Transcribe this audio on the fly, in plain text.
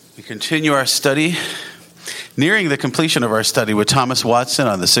We continue our study, nearing the completion of our study with Thomas Watson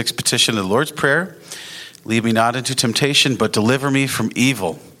on the sixth petition of the Lord's Prayer. Lead me not into temptation, but deliver me from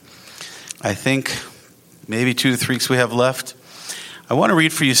evil. I think maybe 2 to 3 weeks we have left. I want to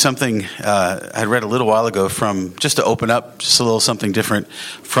read for you something I read a little while ago from, just to open up, just a little something different,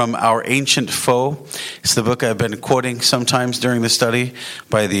 from Our Ancient Foe. It's the book I've been quoting sometimes during the study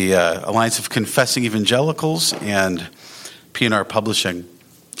by the Alliance of Confessing Evangelicals and P&R Publishing.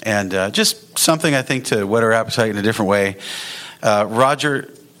 And just something, I think, to whet our appetite in a different way. Roger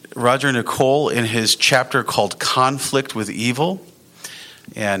Nicole, in his chapter called Conflict with Evil,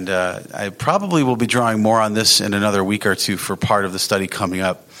 and I probably will be drawing more on this in another week or two for part of the study coming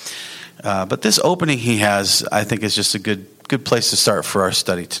up. But this opening he has, I think, is just a good place to start for our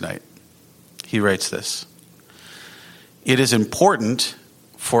study tonight. He writes this: "It is important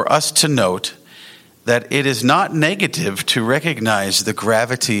for us to note that it is not negative to recognize the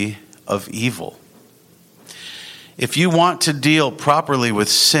gravity of evil. If you want to deal properly with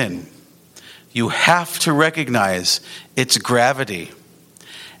sin, you have to recognize its gravity,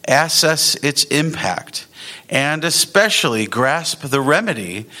 assess its impact, and especially grasp the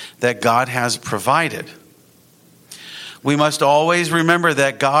remedy that God has provided. We must always remember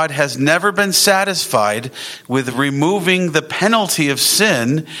that God has never been satisfied with removing the penalty of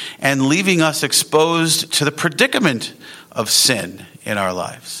sin and leaving us exposed to the predicament of sin in our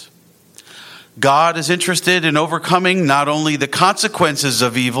lives. God is interested in overcoming not only the consequences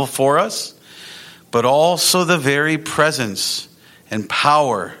of evil for us, but also the very presence and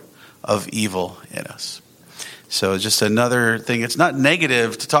power of evil in us." So just another thing. It's not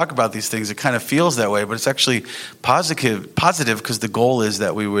negative to talk about these things. It kind of feels that way, but it's actually positive because the goal is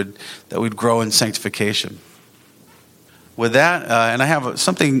that we'd grow in sanctification. With that, and I have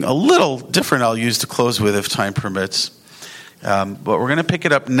something a little different I'll use to close with if time permits. But we're going to pick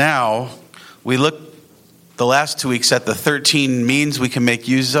it up now. We looked the last 2 weeks at the 13 means we can make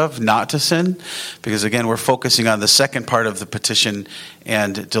use of not to sin, because again, we're focusing on the second part of the petition,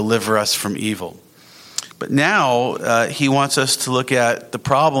 and deliver us from evil. But now he wants us to look at the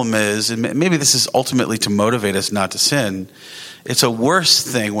problem is, and maybe this is ultimately to motivate us not to sin, it's a worse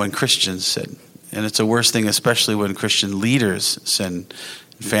thing when Christians sin. And it's a worse thing especially when Christian leaders sin,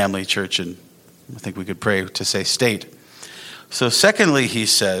 family, church, and I think we could pray to say state. So secondly, he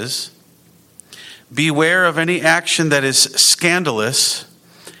says, beware of any action that is scandalous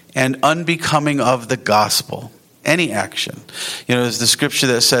and unbecoming of the gospel. Any action. You know, there's the scripture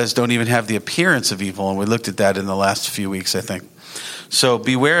that says don't even have the appearance of evil, and we looked at that in the last few weeks, I think. So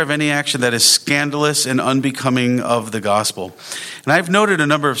beware of any action that is scandalous and unbecoming of the gospel. And I've noted a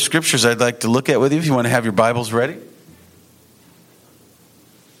number of scriptures I'd like to look at with you if you want to have your Bibles ready.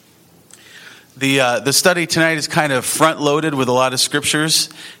 The study tonight is kind of front-loaded with a lot of scriptures,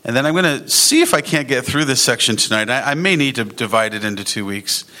 and then I'm going to see if I can't get through this section tonight. I may need to divide it into 2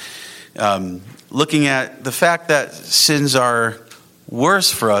 weeks. Looking at the fact that sins are worse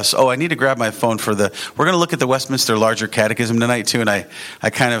for us. Oh, I need to grab my phone we're going to look at the Westminster Larger Catechism tonight too, and I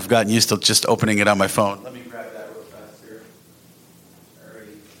kind of gotten used to just opening it on my phone. Let me grab that real fast here. I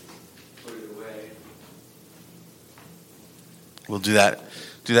already put it away. We'll do that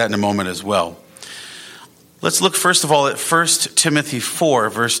in a moment as well. Let's look first of all at 1 Timothy 4,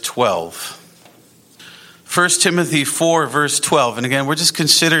 verse 12. 1 Timothy 4, verse 12. And again, we're just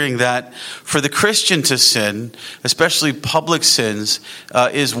considering that for the Christian to sin, especially public sins,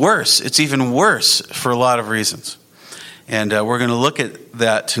 is worse. It's even worse for a lot of reasons. And we're going to look at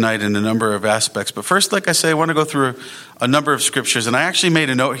that tonight in a number of aspects. But first, like I say, I want to go through a number of scriptures. And I actually made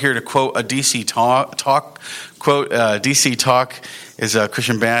a note here to quote a DC Talk quote. DC Talk is a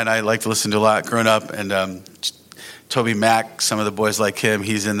Christian band I like to listen to a lot growing up. And Toby Mac, some of the boys like him,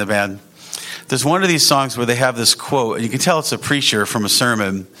 he's in the band. There's one of these songs where they have this quote, and you can tell it's a preacher from a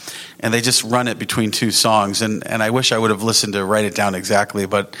sermon, and they just run it between two songs. And I wish I would have listened to write it down exactly,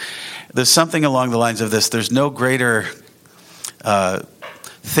 but there's something along the lines of this. There's no greater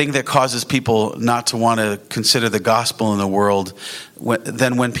thing that causes people not to want to consider the gospel in the world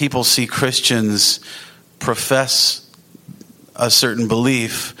than when people see Christians profess a certain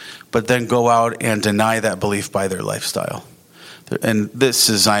belief, but then go out and deny that belief by their lifestyle. And this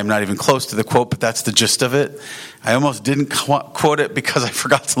is, I'm not even close to the quote, but that's the gist of it. I almost didn't quote it because I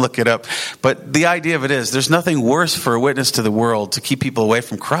forgot to look it up. But the idea of it is, there's nothing worse for a witness to the world to keep people away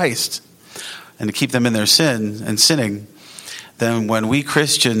from Christ and to keep them in their sin and sinning than when we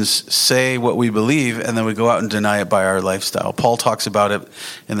Christians say what we believe and then we go out and deny it by our lifestyle. Paul talks about it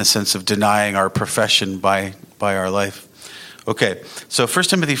in the sense of denying our profession by our life. Okay, so 1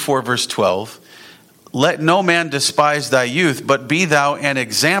 Timothy 4, verse 12. let no man despise thy youth, but be thou an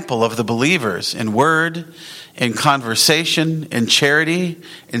example of the believers in word, in conversation, in charity,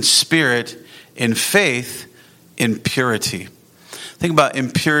 in spirit, in faith, in purity. Think about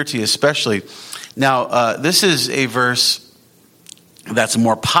impurity especially. Now, this is a verse that's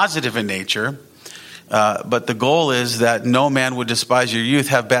more positive in nature, but the goal is that no man would despise your youth,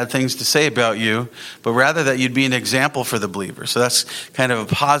 have bad things to say about you, but rather that you'd be an example for the believer. So that's kind of a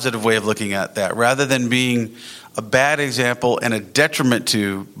positive way of looking at that. Rather than being a bad example and a detriment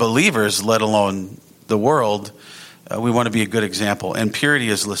to believers, let alone the world, we want to be a good example. And purity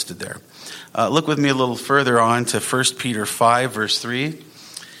is listed there. Look with me a little further on to 1 Peter 5, verse 3.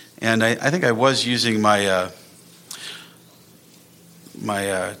 And I think I was using my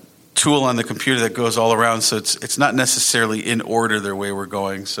tool on the computer that goes all around, so it's not necessarily in order the way we're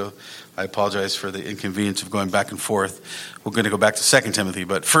going. So I apologize for the inconvenience of going back and forth. We're going to go back to 2 Timothy,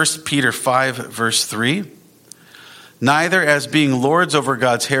 but 1 Peter 5, verse 3. Neither as being lords over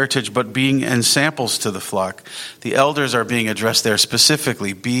God's heritage, but being ensamples to the flock. The elders are being addressed there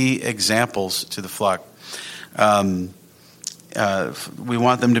specifically. Be examples to the flock. We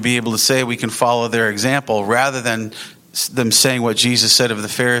want them to be able to say we can follow their example rather than them saying what Jesus said of the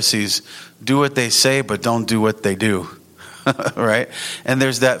Pharisees, do what they say, but don't do what they do. Right? And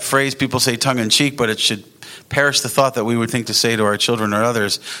there's that phrase people say tongue in cheek, but it should perish the thought that we would think to say to our children or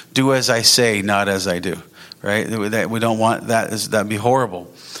others, do as I say, not as I do. Right? We don't want that. That'd be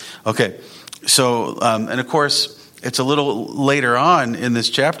horrible. Okay. So, and of course, it's a little later on in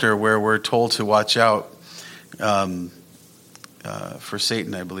this chapter where we're told to watch out for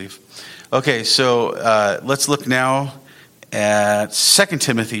Satan, I believe. Okay, so let's look now at 2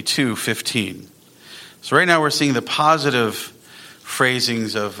 Timothy 2:15. So right now we're seeing the positive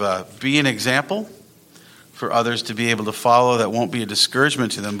phrasings of be an example for others to be able to follow. That won't be a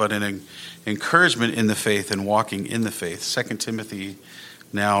discouragement to them, but an encouragement in the faith and walking in the faith. 2 Timothy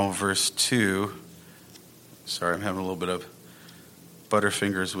now, verse 2. Sorry, I'm having a little bit of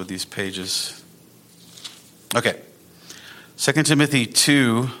butterfingers with these pages. Okay. 2 Timothy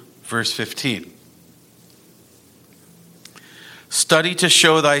 2, verse 15. Study to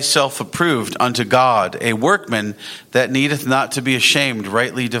show thyself approved unto God, a workman that needeth not to be ashamed,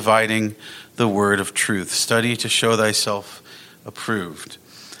 rightly dividing the word of truth. Study to show thyself approved.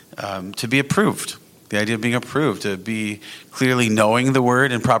 To be approved. The idea of being approved, to be clearly knowing the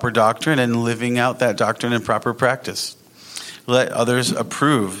word and proper doctrine and living out that doctrine in proper practice. Let others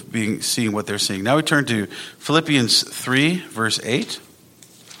approve, seeing what they're seeing. Now we turn to Philippians 3, verse 8.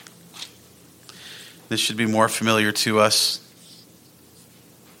 This should be more familiar to us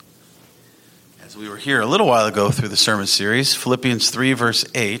as we were here a little while ago through the sermon series. Philippians 3, verse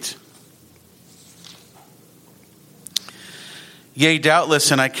 8. Yea,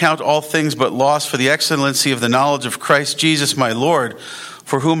 doubtless, and I count all things but loss for the excellency of the knowledge of Christ Jesus my Lord,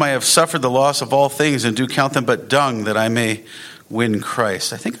 for whom I have suffered the loss of all things, and do count them but dung, that I may win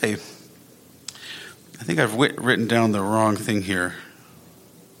Christ. I think I've written down the wrong thing here.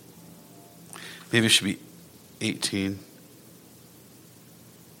 Maybe it should be 18.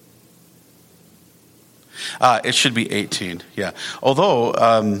 It should be 18, yeah.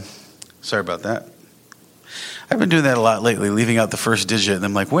 Although, sorry about that. I've been doing that a lot lately, leaving out the first digit, and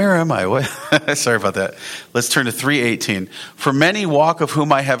I'm like, where am I? What? Sorry about that. Let's turn to 3:18. For many walk, of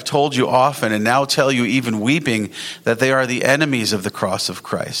whom I have told you often, and now tell you even weeping, that they are the enemies of the cross of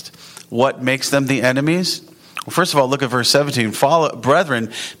Christ. What makes them the enemies? Well, first of all, look at verse 17.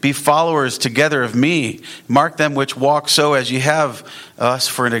 Brethren, be followers together of me. Mark them which walk so as ye have us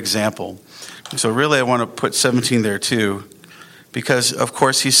for an example. So really, I want to put 17 there too. Because, of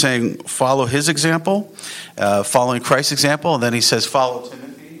course, he's saying follow his example, following Christ's example, and then he says follow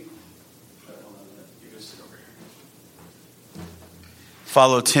Timothy.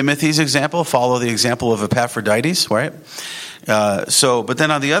 Follow Timothy's example, follow the example of Epaphroditus, right? But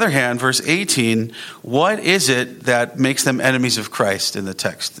then on the other hand, verse 18, what is it that makes them enemies of Christ in the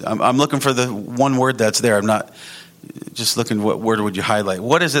text? I'm looking for the one word that's there. I'm not just looking, what word would you highlight?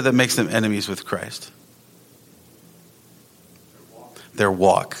 What is it that makes them enemies with Christ? Their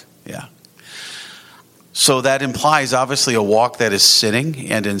walk, yeah. So that implies obviously a walk that is sinning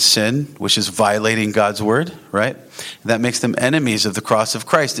and in sin, which is violating God's word, right? That makes them enemies of the cross of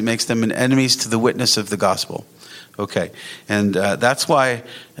Christ. It makes them enemies to the witness of the gospel. Okay, and that's why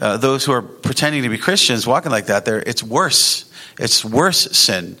those who are pretending to be Christians, walking like that, it's worse. It's worse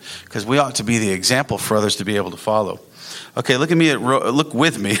sin, because we ought to be the example for others to be able to follow. Okay, look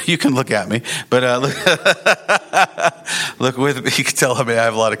with me. You can look at me, but look with me. You can tell I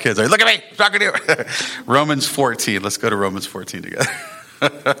have a lot of kids. Look at me. I'm talking to you. Romans 14. Let's go to Romans 14 together.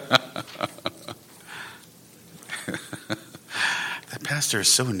 pastor is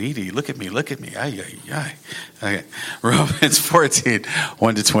so needy. Look at me. Ay, ay, ay. Okay. Romans 14,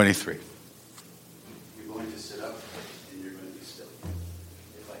 1 to 23. You're going to sit up and you're going to be still.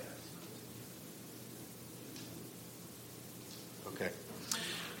 If I ask. Okay.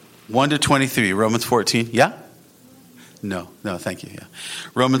 1 to 23, Romans 14. Yeah? No, thank you. Yeah.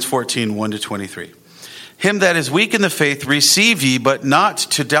 Romans 14, 1 to 23. Him that is weak in the faith receive ye, but not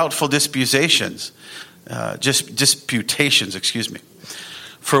to doubtful disputations.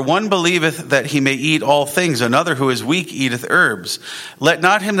 For one believeth that he may eat all things, another who is weak eateth herbs. Let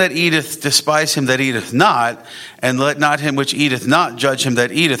not him that eateth despise him that eateth not, and let not him which eateth not judge him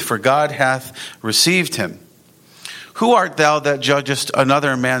that eateth, for God hath received him. Who art thou that judgest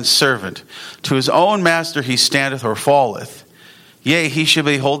another man's servant? To his own master he standeth or falleth. Yea, he shall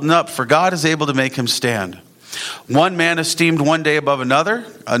be holden up, for God is able to make him stand. One man esteemed one day above another,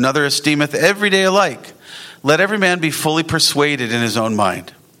 another esteemeth every day alike. Let every man be fully persuaded in his own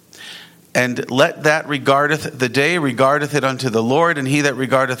mind. And let that regardeth the day regardeth it unto the Lord, and he that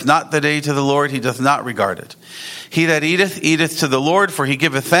regardeth not the day to the Lord, he doth not regard it. He that eateth, eateth to the Lord, for he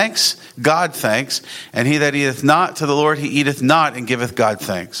giveth thanks, God thanks. And he that eateth not to the Lord, he eateth not, and giveth God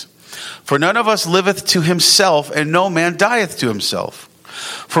thanks. For none of us liveth to himself, and no man dieth to himself.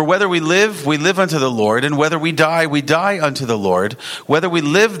 For whether we live unto the Lord, and whether we die unto the Lord. Whether we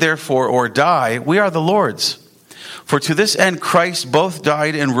live, therefore, or die, we are the Lord's. For to this end Christ both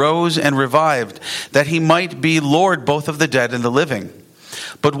died and rose and revived, that he might be Lord both of the dead and the living.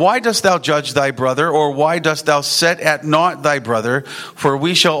 But why dost thou judge thy brother, or why dost thou set at naught thy brother? For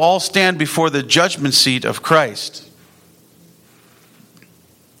we shall all stand before the judgment seat of Christ.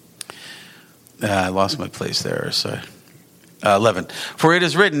 I lost my place there. So 11. For it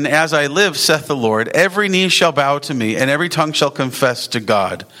is written, as I live, saith the Lord, every knee shall bow to me, and every tongue shall confess to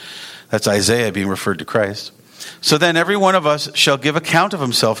God. That's Isaiah being referred to Christ. So then every one of us shall give account of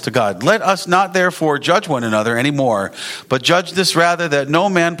himself to God. Let us not therefore judge one another anymore, but judge this rather, that no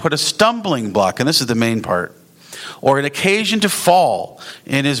man put a stumbling block, and this is the main part, or an occasion to fall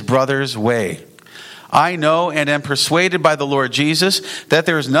in his brother's way. I know and am persuaded by the Lord Jesus that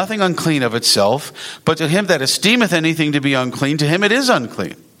there is nothing unclean of itself, but to him that esteemeth anything to be unclean, to him it is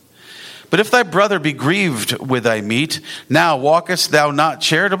unclean. But if thy brother be grieved with thy meat, now walkest thou not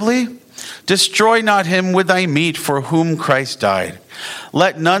charitably? Destroy not him with thy meat for whom Christ died.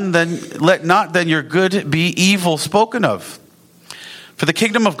 Let not then your good be evil spoken of. For the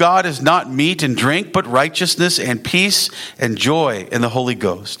kingdom of God is not meat and drink, but righteousness and peace and joy in the Holy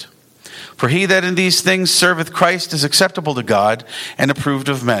Ghost. For he that in these things serveth Christ is acceptable to God and approved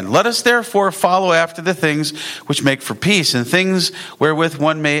of men. Let us therefore follow after the things which make for peace, and things wherewith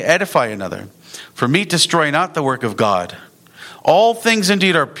one may edify another. For meat destroy not the work of God. All things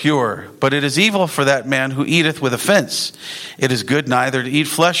indeed are pure, but it is evil for that man who eateth with offense. It is good neither to eat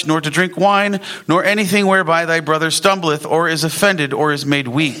flesh, nor to drink wine, nor anything whereby thy brother stumbleth, or is offended, or is made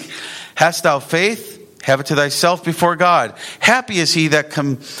weak. Hast thou faith? Have it to thyself before God. Happy is he that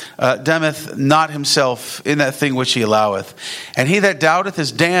condemneth not himself in that thing which he alloweth. And he that doubteth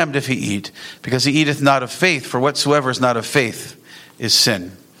is damned if he eat, because he eateth not of faith. For whatsoever is not of faith is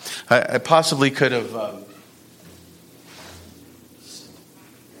sin. I possibly could have...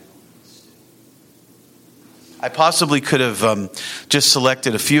 just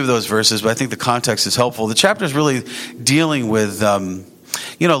selected a few of those verses, but I think the context is helpful. The chapter is really dealing with,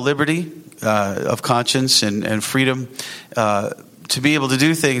 liberty of conscience and freedom to be able to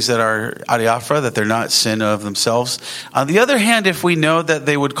do things that are adiaphora, that they're not sin of themselves. On the other hand, if we know that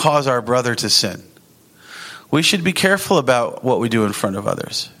they would cause our brother to sin, we should be careful about what we do in front of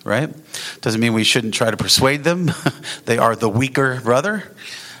others, right? Doesn't mean we shouldn't try to persuade them. They are the weaker brother.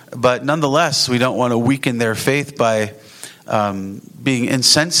 But nonetheless, we don't want to weaken their faith by being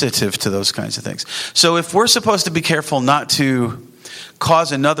insensitive to those kinds of things. So if we're supposed to be careful not to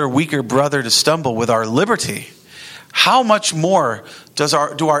cause another weaker brother to stumble with our liberty, how much more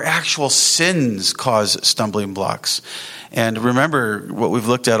do our actual sins cause stumbling blocks? And remember what we've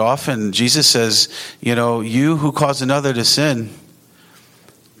looked at often. Jesus says, you who cause another to sin,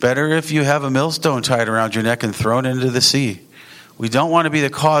 better if you have a millstone tied around your neck and thrown into the sea. We don't want to be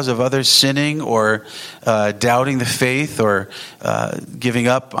the cause of others sinning or doubting the faith or giving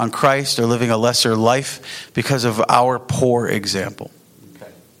up on Christ or living a lesser life because of our poor example.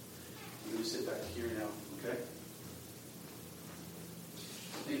 Okay. I'm going to sit back here now. Okay.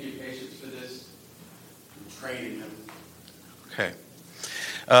 Thank you, patience, for this. I'm training them. Okay.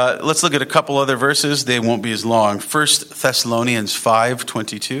 Let's look at a couple other verses. They won't be as long. 1 Thessalonians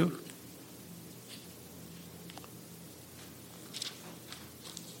 5:22.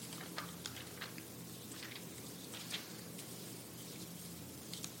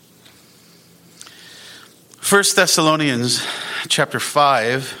 1 Thessalonians chapter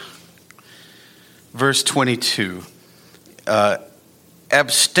 5, verse 22.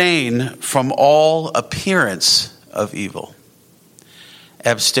 Abstain from all appearance of evil.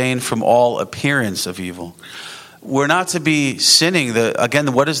 Abstain from all appearance of evil. We're not to be sinning.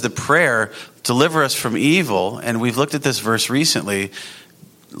 Again, what is the prayer? Deliver us from evil. And we've looked at this verse recently.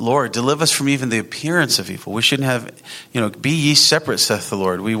 Lord, deliver us from even the appearance of evil. We shouldn't have, be ye separate, saith the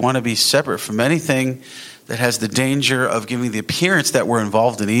Lord. We want to be separate from anything that has the danger of giving the appearance that we're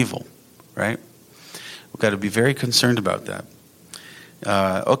involved in evil, right? We've got to be very concerned about that.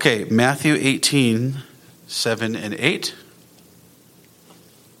 Okay, Matthew 18, 7 and 8.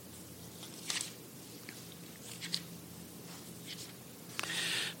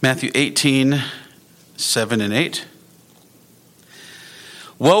 Matthew 18, 7 and 8.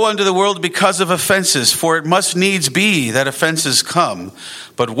 Woe unto the world because of offenses, for it must needs be that offenses come.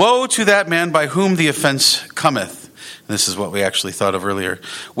 But woe to that man by whom the offense cometh. And this is what we actually thought of earlier.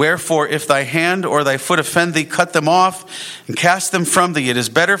 Wherefore, if thy hand or thy foot offend thee, cut them off and cast them from thee. It is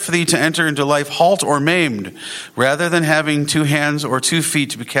better for thee to enter into life halt or maimed, rather than having 2 hands or 2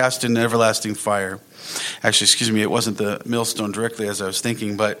 feet to be cast in everlasting fire. Actually, it wasn't the millstone directly as I was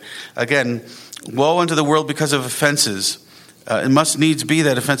thinking. But again, woe unto the world because of offenses. It must needs be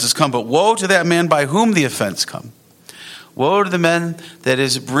that offenses come, but woe to that man by whom the offense come. Woe to the man that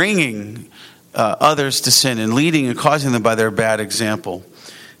is bringing others to sin and leading and causing them by their bad example.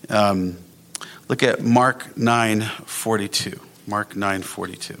 Look at Mark 9:42. Mark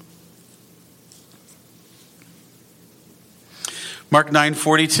 9:42. Mark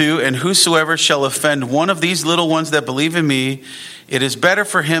 9:42, and whosoever shall offend one of these little ones that believe in me, it is better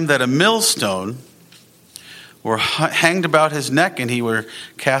for him that a millstone were hanged about his neck and he were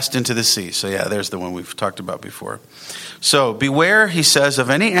cast into the sea. So yeah, there's the one we've talked about before. So beware, he says, of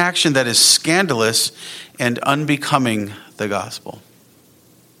any action that is scandalous and unbecoming the gospel.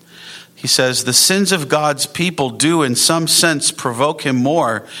 He says the sins of God's people do in some sense provoke him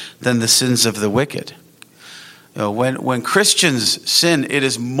more than the sins of the wicked. When Christians sin, it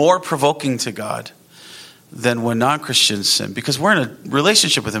is more provoking to God than when non-Christians sin, because we're in a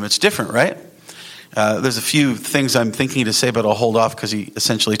relationship with him. It's different, right? There's a few things I'm thinking to say, but I'll hold off because he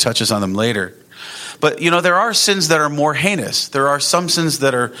essentially touches on them later. But, there are sins that are more heinous. There are some sins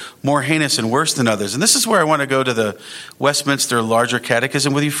that are more heinous and worse than others. And this is where I want to go to the Westminster Larger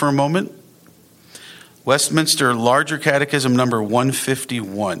Catechism with you for a moment. Westminster Larger Catechism number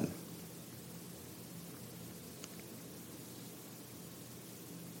 151.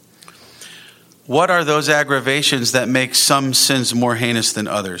 What are those aggravations that make some sins more heinous than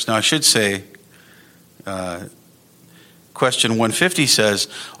others? Now, I should say, question 150 says,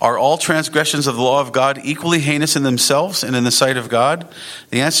 are all transgressions of the law of God equally heinous in themselves and in the sight of God?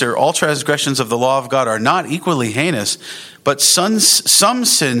 The answer, all transgressions of the law of God are not equally heinous, but some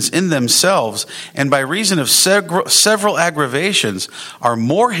sins in themselves and by reason of several aggravations are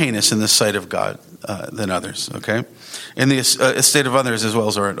more heinous in the sight of God than others, okay? In the estate of others as well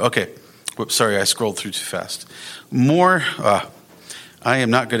as our own. Okay, whoops, sorry, I scrolled through too fast. I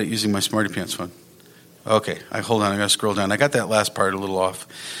am not good at using my Smarty Pants phone. Okay, hold on, I got to scroll down. I got that last part a little off.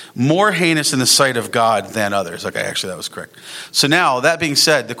 More heinous in the sight of God than others. Okay, actually that was correct. So now, that being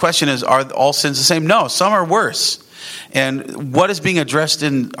said, the question is, are all sins the same? No, some are worse. And what is being addressed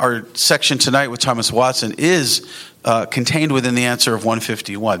in our section tonight with Thomas Watson is contained within the answer of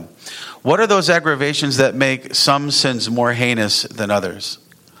 151. What are those aggravations that make some sins more heinous than others?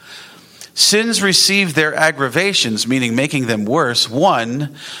 Sins receive their aggravations, meaning making them worse,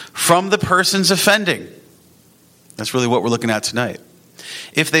 one, from the persons offending. That's really what we're looking at tonight.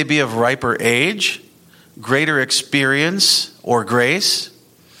 If they be of riper age, greater experience or grace,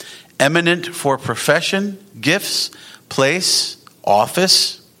 eminent for profession, gifts, place,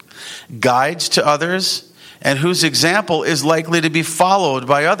 office, guides to others, and whose example is likely to be followed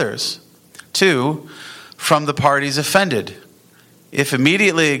by others. Two, from the parties offended. If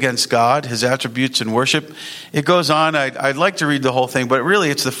immediately against God, his attributes and worship, it goes on. I'd like to read the whole thing, but really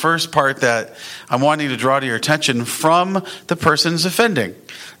it's the first part that I'm wanting to draw to your attention, from the persons offending,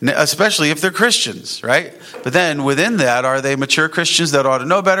 especially if they're Christians, right? But then within that, are they mature Christians that ought to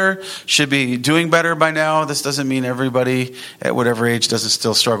know better, should be doing better by now? This doesn't mean everybody at whatever age doesn't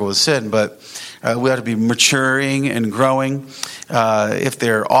still struggle with sin, but we ought to be maturing and growing. If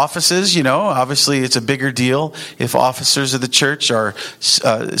they're offices, obviously it's a bigger deal if officers of the church are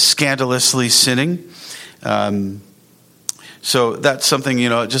scandalously sinning. So that's something,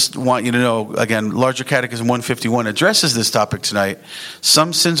 just want you to know. Again, Larger Catechism 151 addresses this topic tonight.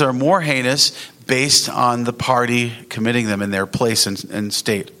 Some sins are more heinous based on the party committing them in their place and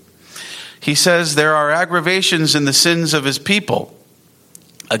state. He says there are aggravations in the sins of his people.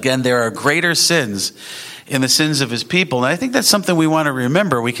 Again, there are greater sins in the sins of his people. And I think that's something we want to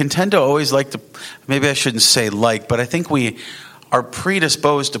remember. We can tend to always like to, maybe I shouldn't say like, but I think we are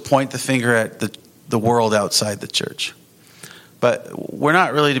predisposed to point the finger at the world outside the church. But we're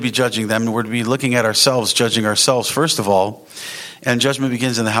not really to be judging them. We're to be looking at ourselves, judging ourselves first of all. And judgment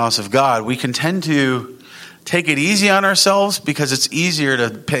begins in the house of God. We can tend to take it easy on ourselves because it's easier to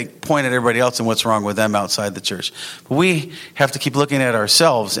point at everybody else and what's wrong with them outside the church. But we have to keep looking at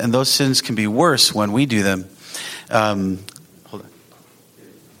ourselves, and those sins can be worse when we do them. Hold on.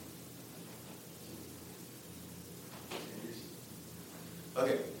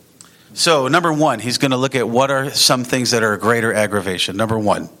 Okay. So, number one, he's going to look at what are some things that are a greater aggravation. Number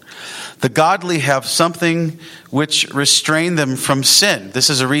one, the godly have something which restrain them from sin. This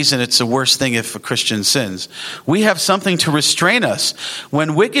is a reason it's a worse thing if a Christian sins. We have something to restrain us.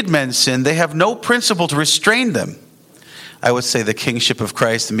 When wicked men sin, they have no principle to restrain them. I would say the kingship of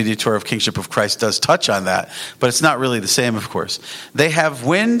Christ, the mediator of kingship of Christ does touch on that, but it's not really the same, of course. They have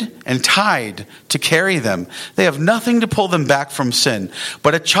wind and tide to carry them. They have nothing to pull them back from sin.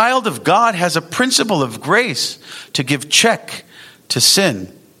 But a child of God has a principle of grace to give check to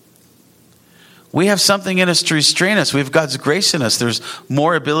sin. We have something in us to restrain us. We have God's grace in us. There's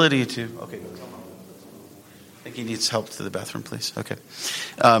more ability to... Okay. I think he needs help to the bathroom, please. Okay.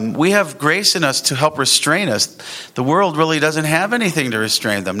 We have grace in us to help restrain us. The world really doesn't have anything to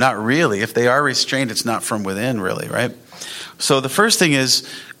restrain them. Not really. If they are restrained, it's not from within, really, right? So the first thing is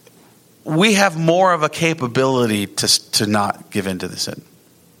we have more of a capability to not give in to the sin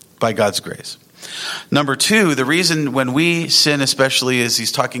by God's grace. Number two, the reason when we sin especially is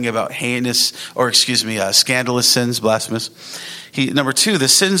he's talking about scandalous sins, blasphemous. Number two, the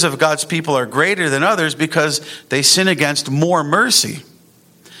sins of God's people are greater than others because they sin against more mercy.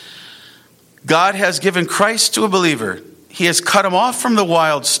 God has given Christ to a believer. He has cut him off from the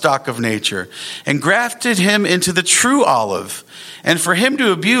wild stock of nature and grafted him into the true olive. And for him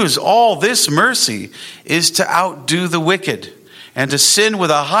to abuse all this mercy is to outdo the wicked and to sin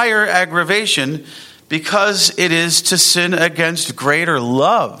with a higher aggravation because it is to sin against greater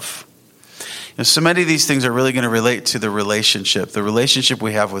love. So many of these things are really going to relate to the relationship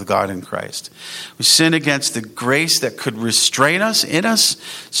we have with God in Christ. We sin against the grace that could restrain us in us,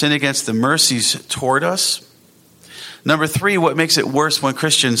 sin against the mercies toward us. Number three, what makes it worse when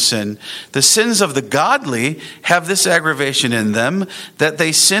Christians sin? The sins of the godly have this aggravation in them that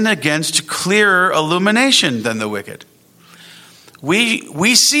they sin against clearer illumination than the wicked.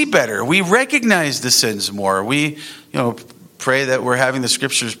 We see better. We recognize the sins more. We, pray that we're having the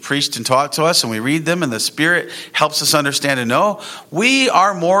scriptures preached and taught to us, and we read them, and the Spirit helps us understand and know. We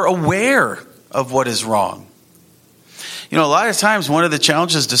are more aware of what is wrong. A lot of times one of the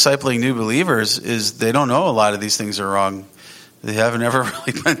challenges discipling new believers is they don't know a lot of these things are wrong. They haven't ever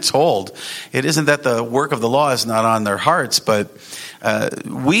really been told. It isn't that the work of the law is not on their hearts, but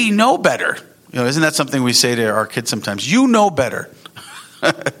we know better. Isn't that something we say to our kids sometimes? You know better.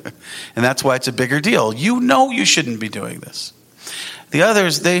 And that's why it's a bigger deal. You shouldn't be doing this. The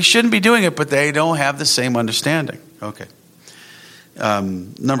others, they shouldn't be doing it, but they don't have the same understanding. Okay.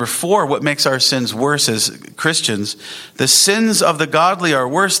 Number four, what makes our sins worse as Christians? The sins of the godly are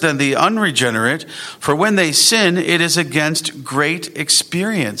worse than the unregenerate, for when they sin, it is against great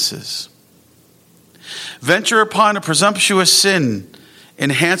experiences. Venture upon a presumptuous sin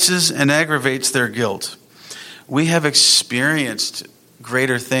enhances and aggravates their guilt. We have experienced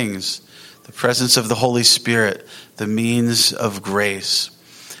greater things, the presence of the Holy Spirit, the means of grace,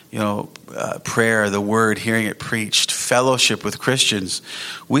 prayer, the word, hearing it preached, fellowship with Christians.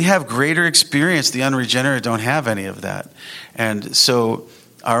 We have greater experience. The unregenerate don't have any of that. And so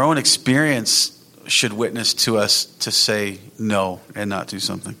our own experience should witness to us to say no and not do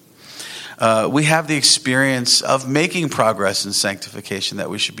something. We have the experience of making progress in sanctification that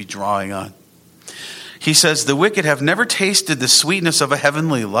we should be drawing on. He says, the wicked have never tasted the sweetness of a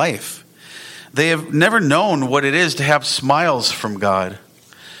heavenly life. They have never known what it is to have smiles from God.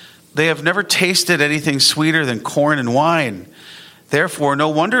 They have never tasted anything sweeter than corn and wine. Therefore, no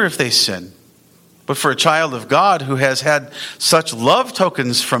wonder if they sin. But for a child of God who has had such love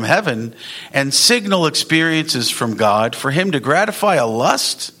tokens from heaven and signal experiences from God, for him to gratify a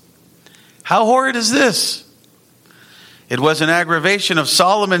lust, how horrid is this? It was an aggravation of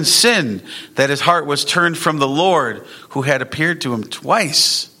Solomon's sin that his heart was turned from the Lord, who had appeared to him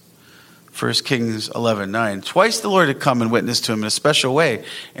twice. 1 Kings 11:9. Twice the Lord had come and witnessed to him in a special way,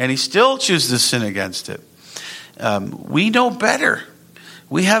 and he still chooses to sin against it. We know better.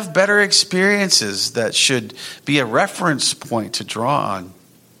 We have better experiences that should be a reference point to draw on.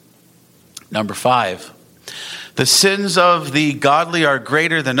 Number 5, the sins of the godly are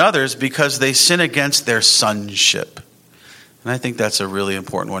greater than others because they sin against their sonship. And I think that's a really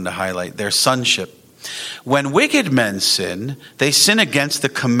important one to highlight, their sonship. When wicked men sin, they sin against the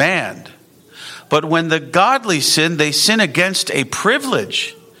command. But when the godly sin, they sin against a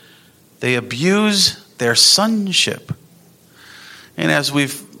privilege. They abuse their sonship. And as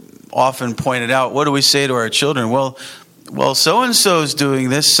we've often pointed out, what do we say to our children? Well, so-and-so is doing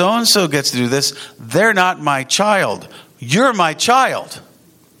this. So-and-so gets to do this. They're not my child. You're my child.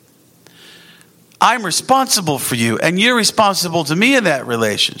 I'm responsible for you, and you're responsible to me in that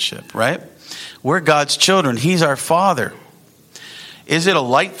relationship, right? We're God's children. He's our Father. Is it a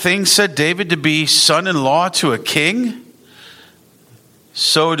light thing, said David, to be son-in-law to a king?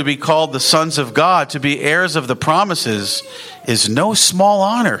 So to be called the sons of God, to be heirs of the promises, is no small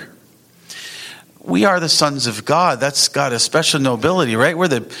honor. We are the sons of God. That's got a special nobility, right? We're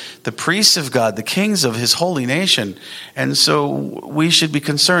the priests of God, the kings of his holy nation. And so we should be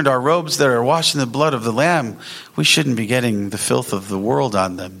concerned. Our robes that are washed in the blood of the Lamb, we shouldn't be getting the filth of the world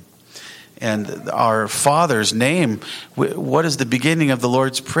on them. And our Father's name, what is the beginning of the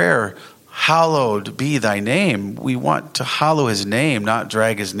Lord's Prayer? Hallowed be thy name. We want to hallow his name, not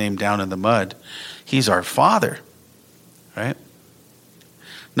drag his name down in the mud. He's our Father, right?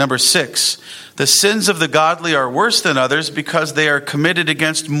 Number 6, the sins of the godly are worse than others because they are committed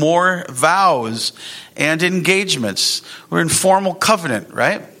against more vows and engagements. We're in formal covenant,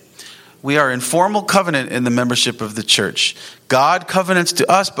 right? We are in formal covenant in the membership of the church. God covenants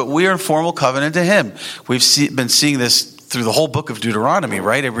to us, but we are in formal covenant to him. We've been seeing this through the whole book of Deuteronomy,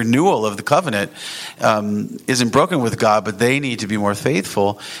 right? A renewal of the covenant isn't broken with God, but they need to be more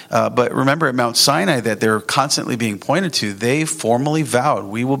faithful. But remember at Mount Sinai that they're constantly being pointed to. They formally vowed,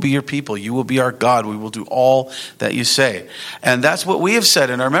 we will be your people. You will be our God. We will do all that you say. And that's what we have said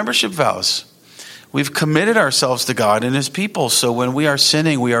in our membership vows. We've committed ourselves to God and his people. So when we are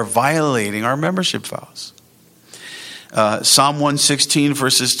sinning, we are violating our membership vows. Psalm 116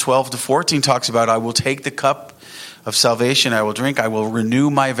 verses 12 to 14 talks about, I will take the cup of salvation, I will drink, I will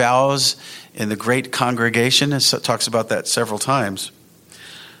renew my vows in the great congregation. It talks about that several times.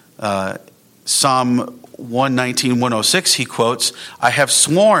 Psalm 119, 106, he quotes, I have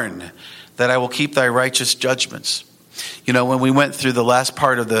sworn that I will keep thy righteous judgments. You know, when we went through the last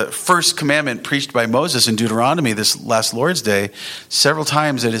part of the first commandment preached by Moses in Deuteronomy this last Lord's Day, several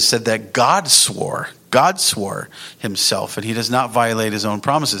times it is said that God swore himself, and he does not violate his own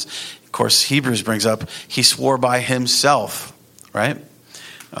promises. Of course, Hebrews brings up, he swore by himself, right?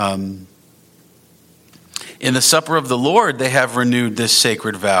 In the supper of the Lord, they have renewed this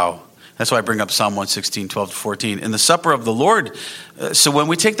sacred vow. That's why I bring up Psalm 116, 12 to 14. In the supper of the Lord, so when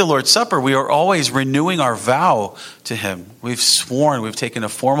we take the Lord's Supper, we are always renewing our vow to him. We've sworn, we've taken a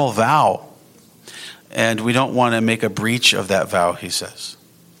formal vow. And we don't want to make a breach of that vow, he says.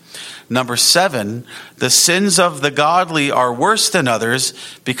 Number 7, the sins of the godly are worse than others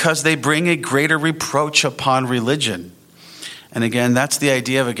because they bring a greater reproach upon religion. And again, that's the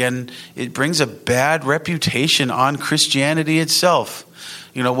idea of, it brings a bad reputation on Christianity itself.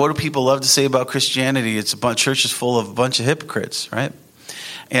 You know, what do people love to say about Christianity? It's church is full of a bunch of hypocrites, right?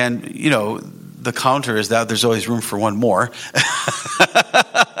 And, you know, the counter is that there's always room for one more.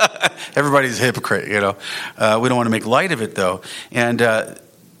 Everybody's a hypocrite, you know. We don't want to make light of it, though. And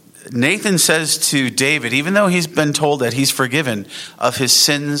Nathan says to David, even though he's been told that he's forgiven of his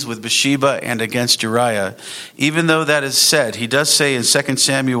sins with Bathsheba and against Uriah, even though that is said, he does say in 2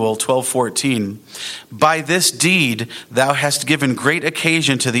 Samuel 12:14, by this deed thou hast given great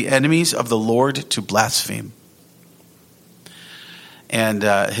occasion to the enemies of the Lord to blaspheme. And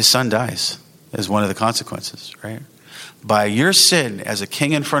his son dies as one of the consequences, right? By your sin as a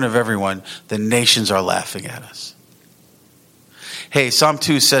king in front of everyone, the nations are laughing at us. Hey, Psalm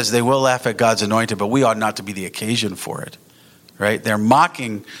 2 says they will laugh at God's anointed, but we ought not to be the occasion for it, right? They're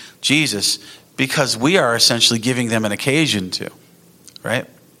mocking Jesus because we are essentially giving them an occasion to, right?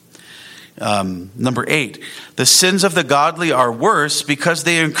 Number 8, the sins of the godly are worse because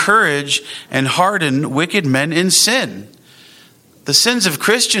they encourage and harden wicked men in sin. The sins of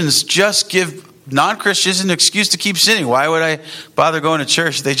Christians just give non-Christians an excuse to keep sinning. Why would I bother going to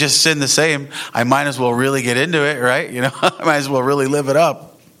church? They just sin the same. I might as well really get into it, right? You know, I might as well really live it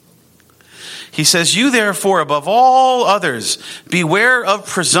up. He says, you therefore above all others, beware of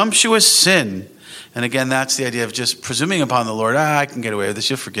presumptuous sin. And again, that's the idea of just presuming upon the Lord. I can get away with this.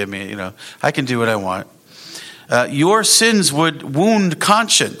 You'll forgive me. You know, I can do what I want. Your sins would wound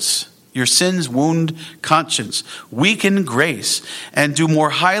conscience. Your sins wound conscience, weaken grace, and do more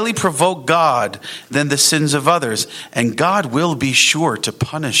highly provoke God than the sins of others. And God will be sure to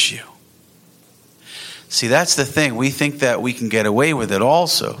punish you. See, that's the thing. We think that we can get away with it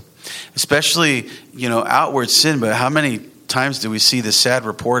also, especially, outward sin. But how many times do we see the sad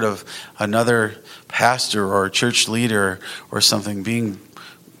report of another pastor or church leader or something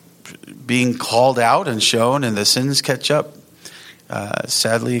being called out and shown, and the sins catch up?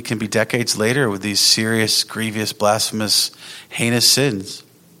 Sadly, it can be decades later with these serious, grievous, blasphemous, heinous sins.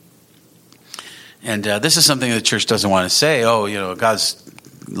 And this is something the church doesn't want to say. Oh, God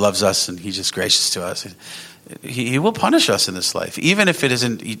loves us and he's just gracious to us. He will punish us in this life. Even if it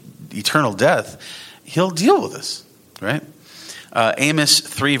isn't eternal death, he'll deal with us, right? Amos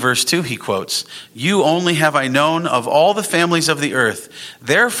 3 verse 2, he quotes, "You only have I known of all the families of the earth.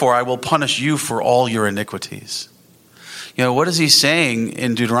 Therefore I will punish you for all your iniquities." What is he saying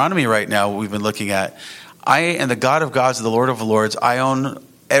in Deuteronomy right now, we've been looking at? I am the God of gods, the Lord of lords. I own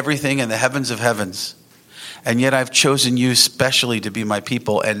everything in the heavens of heavens. And yet I've chosen you specially to be my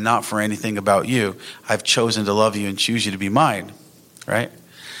people and not for anything about you. I've chosen to love you and choose you to be mine, right?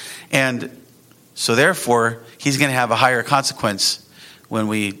 And so therefore, he's going to have a higher consequence when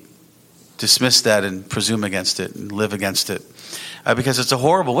we dismiss that and presume against it and live against it. Because it's a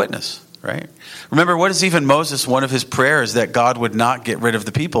horrible witness, right? Remember, what is even Moses, one of his prayers that God would not get rid of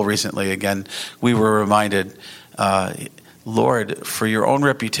the people recently? Again, we were reminded, Lord, for your own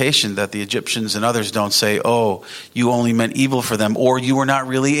reputation, that the Egyptians and others don't say, oh, you only meant evil for them, or you were not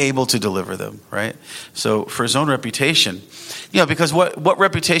really able to deliver them, right? So for his own reputation, because what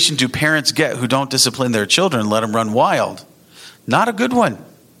reputation do parents get who don't discipline their children, let them run wild? Not a good one,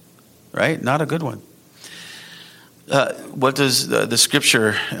 right? Not a good one. What does the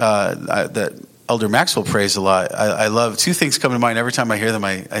scripture that Elder Maxwell prays a lot? I love two things come to mind every time I hear them.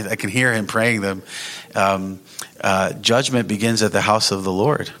 I can hear him praying them. Judgment begins at the house of the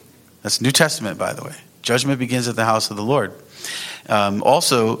Lord. That's New Testament, by the way. Judgment begins at the house of the Lord.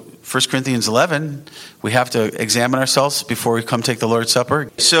 Also, 1 Corinthians 11, we have to examine ourselves before we come take the Lord's Supper.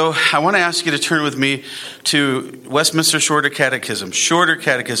 So I want to ask you to turn with me to Westminster Shorter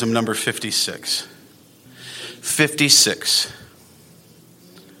Catechism number 56. 56.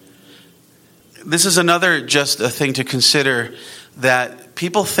 This is another just a thing to consider, that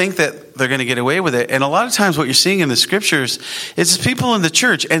people think that they're going to get away with it. And a lot of times what you're seeing in the scriptures is people in the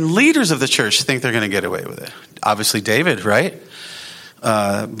church and leaders of the church think they're going to get away with it. Obviously David, right?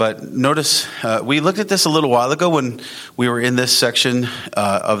 But notice, we looked at this a little while ago when we were in this section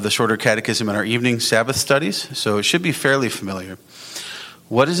of the Shorter Catechism in our evening Sabbath studies. So it should be fairly familiar.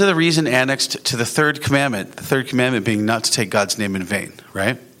 What is the reason annexed to the third commandment? The third commandment being not to take God's name in vain,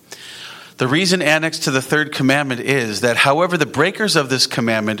 right? The reason annexed to the third commandment is that however the breakers of this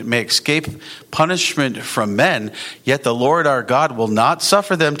commandment may escape punishment from men, yet the Lord our God will not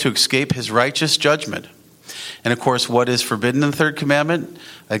suffer them to escape his righteous judgment. And of course, what is forbidden in the third commandment?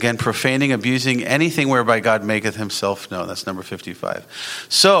 Again, profaning, abusing anything whereby God maketh himself known. That's number 55.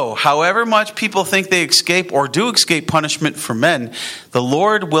 So, however much people think they escape or do escape punishment from men, the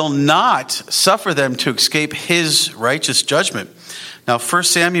Lord will not suffer them to escape his righteous judgment. Now, 1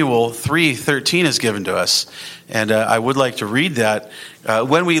 Samuel 3:13 is given to us, and I would like to read that.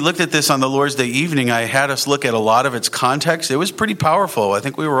 When we looked at this on the Lord's Day evening, I had us look at a lot of its context. It was pretty powerful. I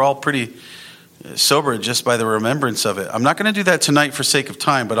think we were all pretty sober just by the remembrance of it. I'm not going to do that tonight for sake of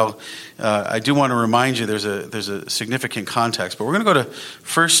time, but I do want to remind you there's a significant context. But we're going to go to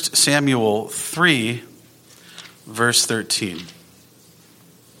 1 Samuel 3, verse 13.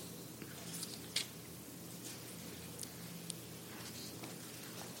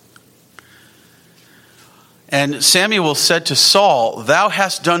 And Samuel said to Saul, "Thou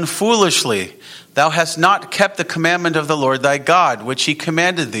hast done foolishly. Thou hast not kept the commandment of the Lord thy God, which he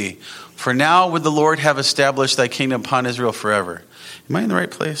commanded thee. For now would the Lord have established thy kingdom upon Israel forever." Am I in the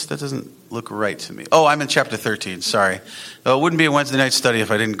right place? That doesn't look right to me. Oh, I'm in chapter 13. Sorry. No, it wouldn't be a Wednesday night study if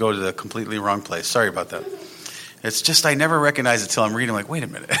I didn't go to the completely wrong place. Sorry about that. It's just I never recognize it till I'm reading. I'm like, wait a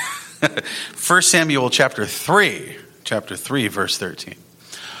minute. 1 Samuel chapter 3, verse 13.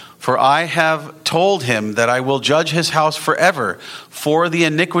 "For I have told him that I will judge his house forever for the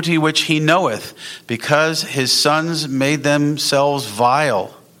iniquity which he knoweth, because his sons made themselves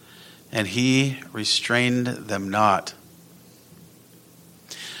vile, and he restrained them not."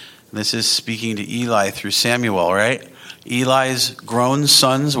 This is speaking to Eli through Samuel, right? Eli's grown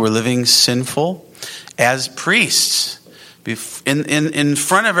sons were living sinful as priests in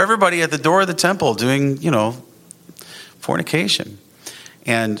front of everybody at the door of the temple doing, fornication.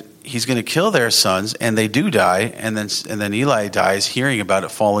 And he's going to kill their sons, and they do die, and then Eli dies hearing about it,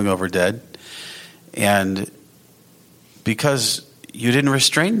 falling over dead. And because you didn't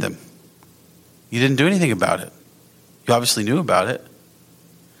restrain them. You didn't do anything about it. You obviously knew about it.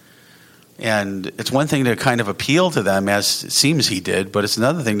 And it's one thing to kind of appeal to them, as it seems he did, but it's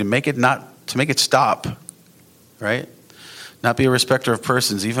another thing to make it stop, right? Not be a respecter of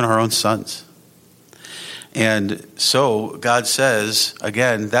persons, even our own sons. And so God says,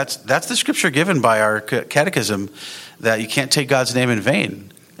 again, that's the scripture given by our catechism, that you can't take God's name in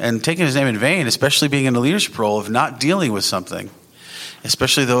vain. And taking his name in vain, especially being in a leadership role of not dealing with something,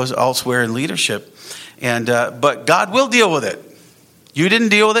 especially those elsewhere in leadership. And but God will deal with it. You didn't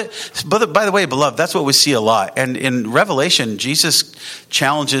deal with it. But by the way, beloved, that's what we see a lot. And in Revelation, Jesus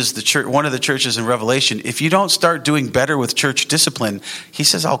challenges the church, one of the churches in Revelation. If you don't start doing better with church discipline, he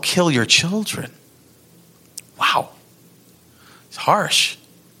says, I'll kill your children. Wow. It's harsh.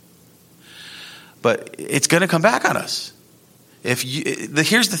 But it's going to come back on us.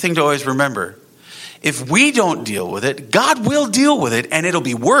 Here's the thing to always remember. If we don't deal with it, God will deal with it, and it'll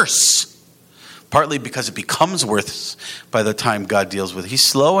be worse. Partly because it becomes worse by the time God deals with it. He's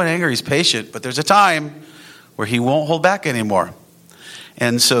slow in anger, he's patient, but there's a time where he won't hold back anymore.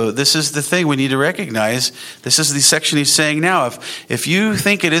 And so this is the thing we need to recognize. This is the section he's saying now. If you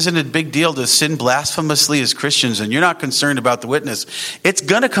think it isn't a big deal to sin blasphemously as Christians and you're not concerned about the witness, it's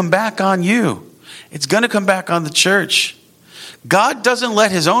going to come back on you. It's going to come back on the church. God doesn't let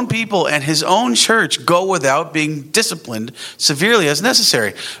his own people and his own church go without being disciplined severely as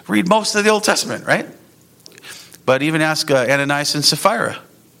necessary. Read most of the Old Testament, right? But even ask Ananias and Sapphira,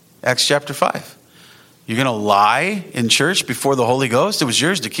 Acts chapter 5. You're going to lie in church before the Holy Ghost? It was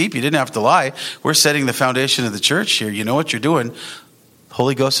yours to keep. You didn't have to lie. We're setting the foundation of the church here. You know what you're doing. The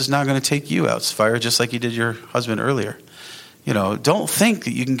Holy Ghost is now going to take you out, Sapphira, just like he did your husband earlier. Don't think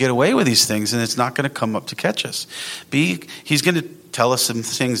that you can get away with these things and it's not going to come up to catch us. He's going to tell us some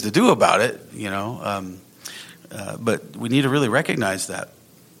things to do about it, but we need to really recognize that.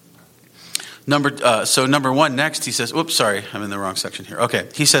 Number one, next, he says, oops, sorry, I'm in the wrong section here. Okay,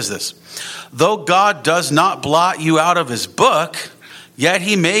 he says this. Though God does not blot you out of his book, yet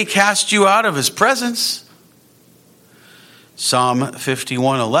he may cast you out of his presence. Psalm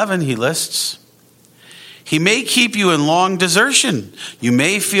 51:11, he lists. He may keep you in long desertion. You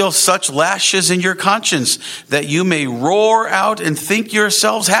may feel such lashes in your conscience that you may roar out and think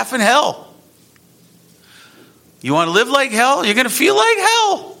yourselves half in hell. You want to live like hell? You're going to feel like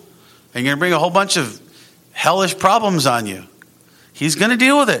hell. And you're going to bring a whole bunch of hellish problems on you. He's going to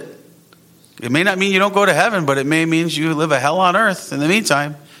deal with it. It may not mean you don't go to heaven, but it may mean you live a hell on earth in the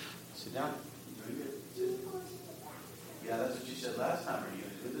meantime. Sit down. Yeah, that's what you said last time. Are you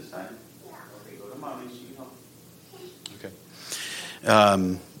going to do it this time? Okay, go to mommy.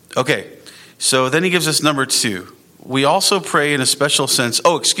 Okay, so then he gives us number 2. We also pray in a special sense.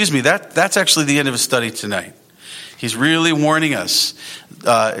 That's actually the end of his study tonight. He's really warning us.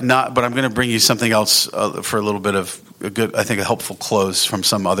 But I'm going to bring you something else for a little bit of a helpful close from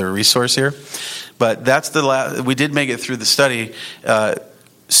some other resource here. But that's the last. We did make it through the study.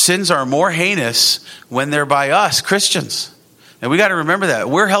 Sins are more heinous when they're by us, Christians. And we got to remember that.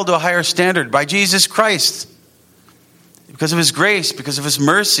 We're held to a higher standard by Jesus Christ. Because of his grace, because of his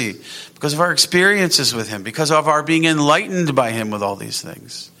mercy, because of our experiences with him, because of our being enlightened by him with all these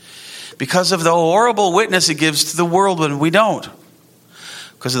things. Because of the horrible witness it gives to the world when we don't.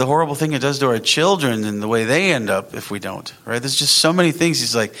 Because of the horrible thing it does to our children and the way they end up if we don't. Right? There's just so many things.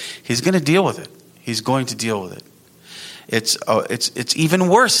 He's going to deal with it. He's going to deal with it. It's even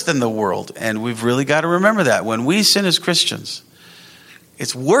worse than the world. And we've really got to remember that. When we sin as Christians,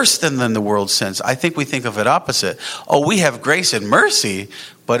 it's worse than the world sins. I think we think of it opposite. Oh, we have grace and mercy,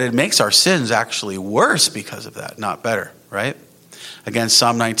 but it makes our sins actually worse because of that, not better, right? Again,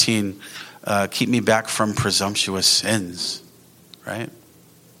 Psalm 19, keep me back from presumptuous sins, right?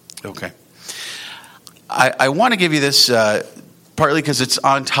 Okay. I want to give you this partly because it's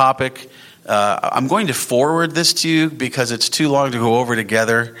on topic. I'm going to forward this to you because it's too long to go over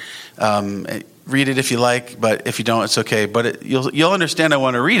together. Read it if you like, but if you don't, it's okay. But you'll understand I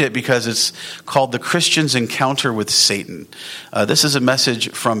want to read it because it's called The Christian's Encounter with Satan. This is a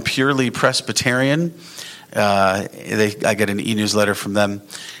message from Purely Presbyterian. I get an e-newsletter from them,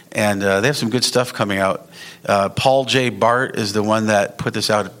 and they have some good stuff coming out. Paul J. Bart is the one that put this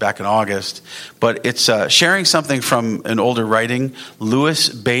out back in August, but it's sharing something from an older writing. Lewis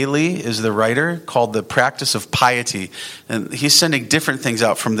Bailey is the writer, called The Practice of Piety, and he's sending different things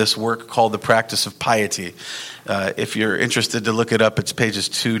out from this work called The Practice of Piety. If you're interested to look it up, it's pages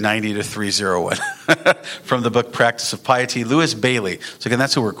 290 to 301 from the book Practice of Piety. Lewis Bailey. So again,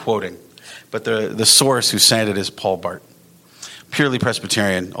 that's who we're quoting. But the source who sent it is Paul Bart. Purely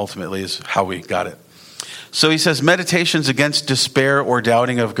Presbyterian, ultimately, is how we got it. So he says, meditations against despair or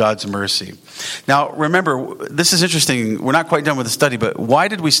doubting of God's mercy. Now, remember, this is interesting. We're not quite done with the study, but why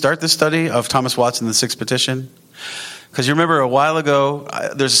did we start this study of Thomas Watson, the Sixth Petition? Because you remember a while ago,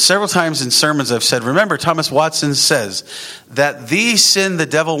 there's several times in sermons I've said, remember, Thomas Watson says that the sin the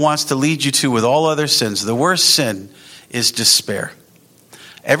devil wants to lead you to with all other sins, the worst sin is despair.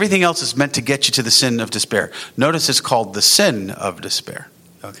 Everything else is meant to get you to the sin of despair. Notice it's called the sin of despair,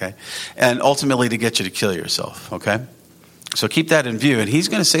 okay? And ultimately to get you to kill yourself, okay? So keep that in view. And he's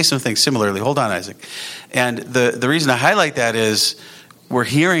going to say some things similarly. Hold on, Isaac. And the reason I highlight that is we're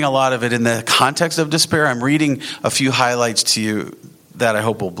hearing a lot of it in the context of despair. I'm reading a few highlights to you that I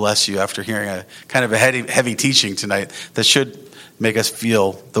hope will bless you after hearing a kind of a heavy teaching tonight that should make us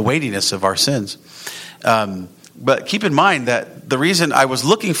feel the weightiness of our sins. But keep in mind that the reason I was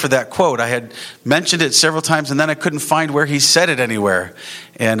looking for that quote, I had mentioned it several times and then I couldn't find where he said it anywhere.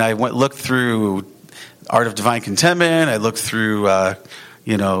 And I looked through Art of Divine Contentment. I looked through,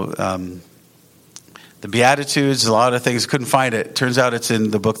 the Beatitudes, a lot of things, couldn't find it. Turns out it's in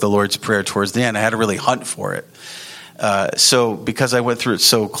the book, The Lord's Prayer, towards the end. I had to really hunt for it. So because I went through it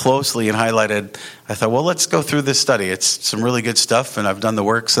so closely and highlighted, I thought, well, let's go through this study. It's some really good stuff, and I've done the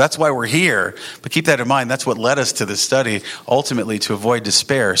work. So that's why we're here. But keep that in mind. That's what led us to this study, ultimately to avoid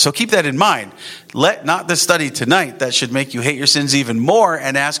despair. So keep that in mind. Let not the study tonight that should make you hate your sins even more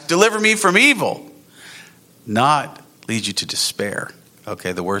and ask, deliver me from evil, not lead you to despair.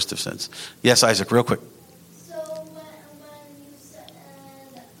 Okay, the worst of sins. Yes, Isaac, real quick. So when you said to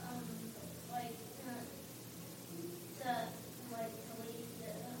leave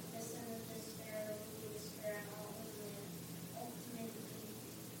the sin of despair, leave despair, and ultimately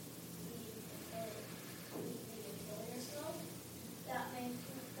kill yourself, that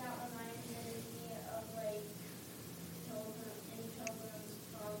reminded me of Children's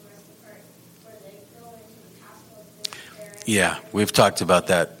Progress, the part where they go into the castle of despair. Yeah, we've talked about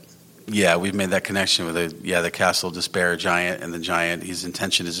that. Yeah, we've made that connection with the castle of despair giant, and the giant, his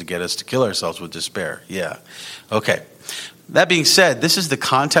intention is to get us to kill ourselves with despair. Yeah. Okay. That being said, this is the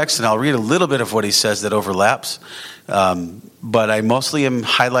context, and I'll read a little bit of what he says that overlaps. But I mostly am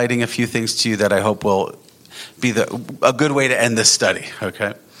highlighting a few things to you that I hope will be a good way to end this study.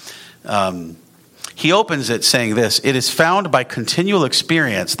 Okay. He opens it saying this: it is found by continual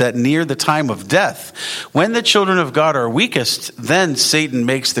experience that near the time of death, when the children of God are weakest, then Satan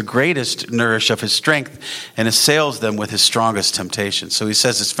makes the greatest nourish of his strength and assails them with his strongest temptation. So he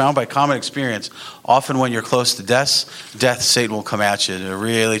says it's found by common experience. Often when you're close to death, Satan will come at you to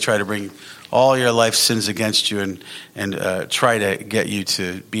really try to bring all your life sins against you and try to get you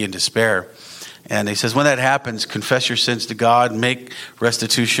to be in despair. And he says, when that happens, confess your sins to God, make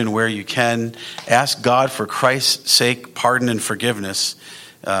restitution where you can, ask God for Christ's sake pardon and forgiveness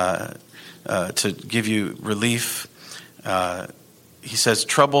to give you relief. He says,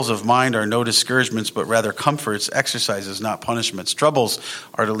 troubles of mind are no discouragements, but rather comforts, exercises, not punishments. Troubles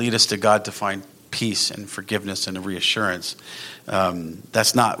are to lead us to God to find peace and forgiveness and a reassurance.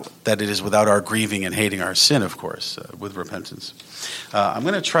 That's not that it is without our grieving and hating our sin, of course, with repentance. I'm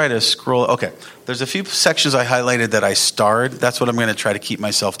going to try to scroll. Okay, there's a few sections I highlighted that I starred. That's what I'm going to try to keep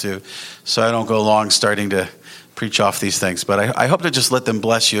myself to, so I don't go long starting to preach off these things. But I hope to just let them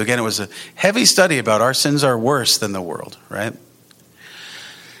bless you. Again, it was a heavy study about our sins are worse than the world, right?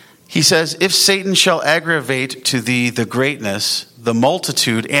 He says, if Satan shall aggravate to thee the greatness, the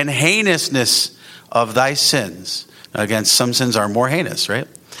multitude, and heinousness of thy sins. Now again, some sins are more heinous, right?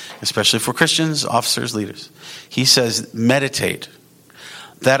 Especially for Christians, officers, leaders. He says, meditate,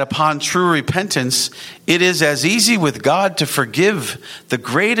 that upon true repentance, it is as easy with God to forgive the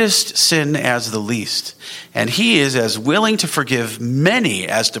greatest sin as the least. And he is as willing to forgive many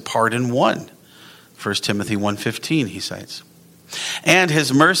as to pardon one. 1 Timothy 1:15 he cites. And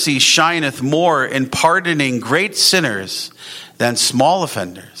his mercy shineth more in pardoning great sinners than small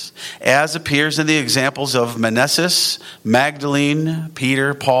offenders, as appears in the examples of Manasses, Magdalene,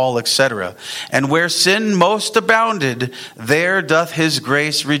 Peter, Paul, etc. And where sin most abounded, there doth his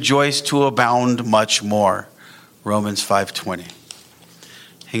grace rejoice to abound much more. Romans 5:20.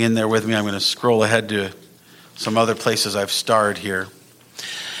 Hang in there with me. I'm going to scroll ahead to some other places I've starred here.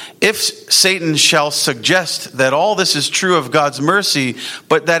 If Satan shall suggest that all this is true of God's mercy,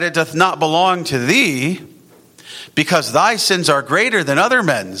 but that it doth not belong to thee, because thy sins are greater than other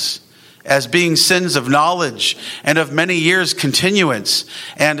men's, as being sins of knowledge and of many years' continuance,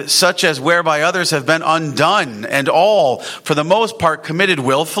 and such as whereby others have been undone, and all, for the most part, committed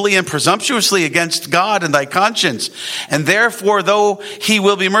willfully and presumptuously against God and thy conscience. And therefore, though he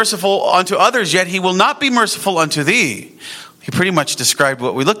will be merciful unto others, yet he will not be merciful unto thee. He pretty much described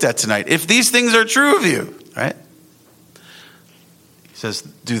what we looked at tonight. If these things are true of you, All right? He says,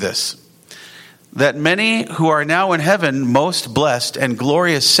 do this. That many who are now in heaven, most blessed and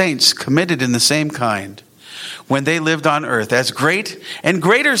glorious saints, committed in the same kind, when they lived on earth, as great and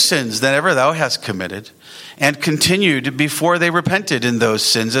greater sins than ever thou hast committed, and continued before they repented in those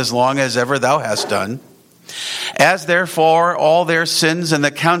sins as long as ever thou hast done. As therefore all their sins and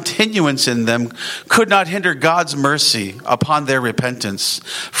the continuance in them could not hinder God's mercy upon their repentance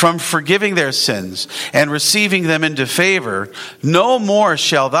from forgiving their sins and receiving them into favor, no more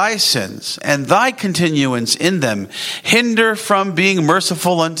shall thy sins and thy continuance in them hinder from being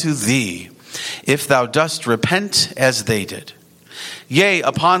merciful unto thee, if thou dost repent as they did. Yea,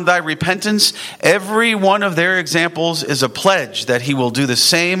 upon thy repentance, every one of their examples is a pledge that he will do the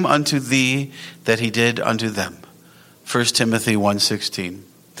same unto thee that he did unto them. 1 Timothy 1:16.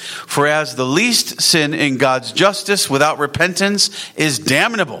 For as the least sin in God's justice without repentance is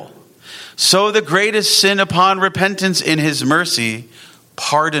damnable, so the greatest sin upon repentance in his mercy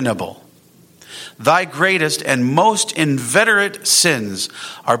pardonable. Thy greatest and most inveterate sins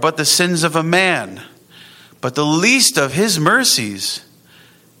are but the sins of a man, but the least of his mercies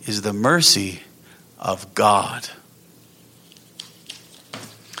is the mercy of God.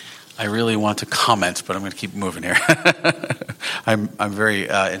 I really want to comment, but I'm going to keep moving here. I'm very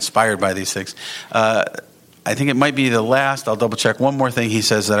inspired by these things. I think it might be the last. I'll double check. One more thing he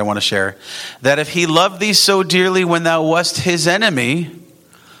says that I want to share. That if he loved thee so dearly when thou wast his enemy,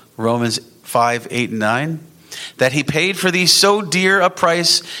 Romans 5:8-9, that he paid for thee so dear a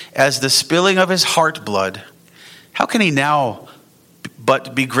price as the spilling of his heart blood, how can he now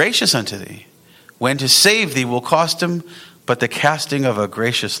but be gracious unto thee, when to save thee will cost him but the casting of a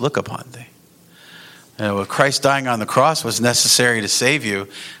gracious look upon thee? You know, Christ dying on the cross was necessary to save you.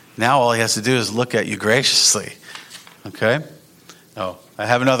 Now all he has to do is look at you graciously. Okay? Oh, I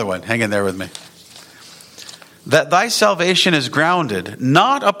have another one. Hang in there with me. That thy salvation is grounded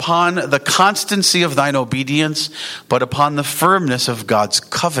not upon the constancy of thine obedience, but upon the firmness of God's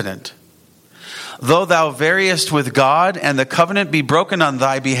covenant. Though thou variest with God, and the covenant be broken on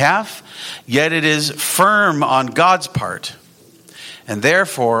thy behalf, yet it is firm on God's part, and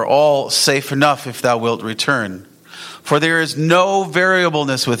therefore all safe enough if thou wilt return. For there is no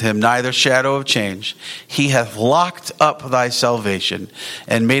variableness with him, neither shadow of change. He hath locked up thy salvation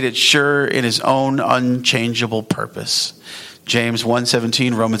and made it sure in his own unchangeable purpose. James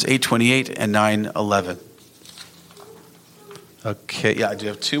 1:17, Romans 8:28, and 9:11. Okay, yeah, I do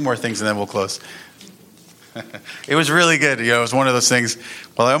have two more things and then we'll close. It was really good. You know, it was one of those things.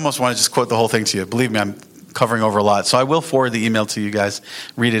 Well, I almost want to just quote the whole thing to you. Believe me, I'm covering over a lot. So I will forward the email to you guys.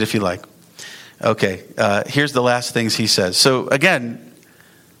 Read it if you like. Okay, here's the last things he says. So again,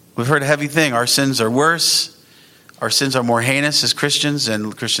 we've heard a heavy thing. Our sins are worse. Our sins are more heinous as Christians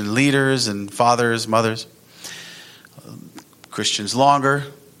and Christian leaders and fathers, mothers. Christians longer,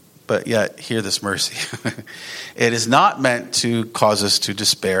 but yet hear this mercy. It is not meant to cause us to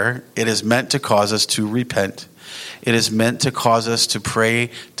despair. It is meant to cause us to repent. It is meant to cause us to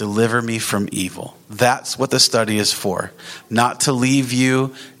pray, deliver me from evil. That's what the study is for. Not to leave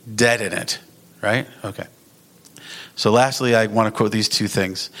you dead in it. Right? Okay. So lastly, I want to quote these two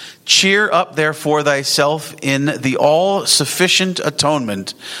things. Cheer up, therefore, thyself in the all-sufficient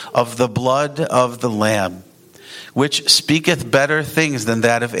atonement of the blood of the Lamb, which speaketh better things than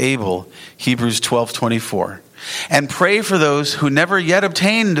that of Abel. Hebrews 12:24. And pray for those who never yet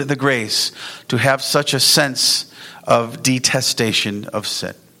obtained the grace to have such a sense of detestation of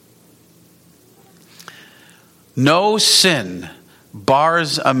sin. No sin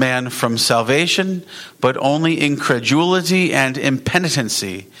bars a man from salvation, but only incredulity and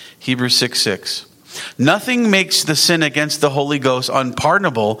impenitency. Hebrews 6:6. Nothing makes the sin against the Holy Ghost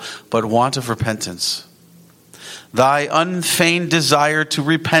unpardonable, but want of repentance. Thy unfeigned desire to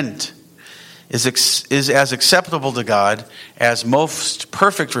repent is as acceptable to God as most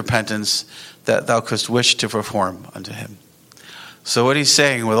perfect repentance that thou couldst wish to perform unto him. So what he's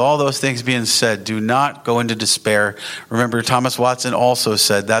saying, with all those things being said, do not go into despair. Remember, Thomas Watson also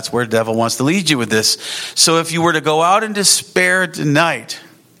said that's where the devil wants to lead you with this. So if you were to go out in despair tonight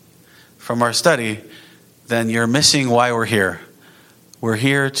from our study, then you're missing why we're here. We're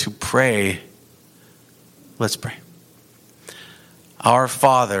here to pray. Let's pray. Our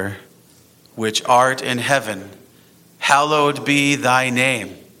Father, which art in heaven, hallowed be thy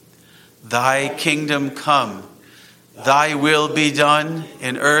name. Thy kingdom come. Thy will be done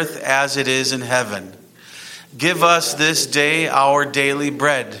in earth as it is in heaven. Give us this day our daily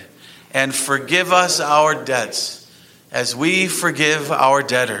bread, and forgive us our debts, as we forgive our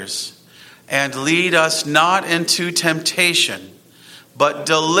debtors. And lead us not into temptation, but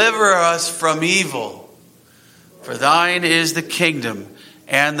deliver us from evil. For thine is the kingdom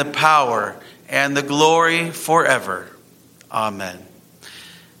and the power and the glory forever. Amen.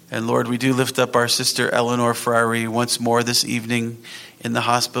 And Lord, we do lift up our sister Eleanor Frary once more this evening in the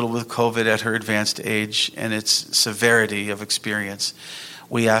hospital with COVID at her advanced age and its severity of experience.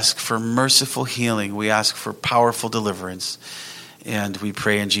 We ask for merciful healing. We ask for powerful deliverance. And we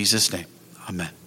pray in Jesus' name. Amen.